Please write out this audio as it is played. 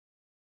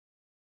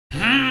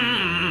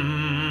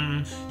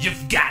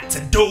to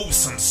do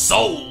some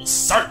soul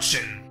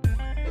searching.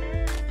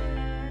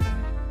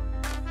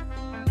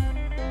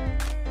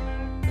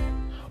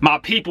 My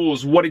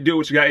peoples, what it do?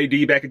 It's your guy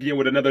AD back again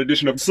with another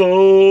edition of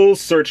Soul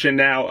Searching.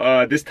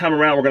 Now, this time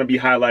around, we're going to be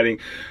highlighting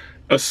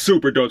a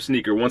super dope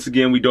sneaker. Once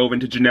again, we dove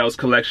into Janelle's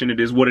collection. It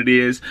is what it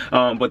is.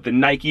 But the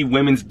Nike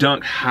Women's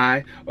Dunk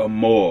High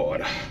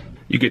Amor.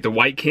 You get the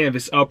white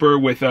canvas upper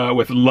with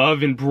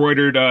love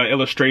embroidered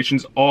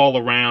illustrations all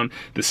around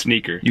the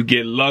sneaker. You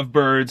get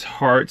lovebirds,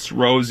 hearts,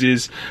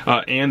 roses,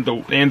 and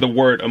the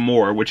word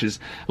Amor, which is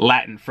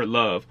Latin for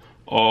love,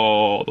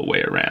 all the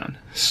way around.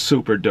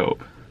 Super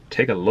dope.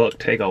 Take a look.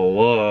 Take a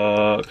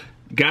look.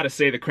 Gotta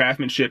say the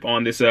craftsmanship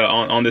on this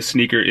on this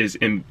sneaker is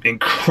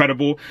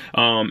incredible.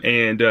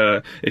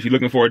 If you're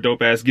looking for a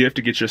dope ass gift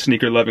to get your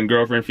sneaker loving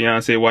girlfriend,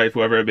 fiance, wife,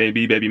 whoever it may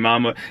be, baby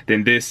mama,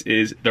 then this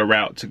is the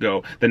route to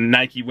go. The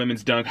Nike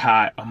Women's Dunk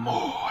High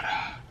Amor.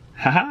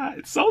 Haha,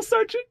 it's soul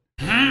searching.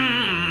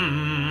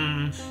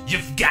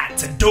 You've got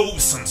to do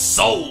some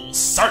soul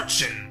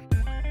searching.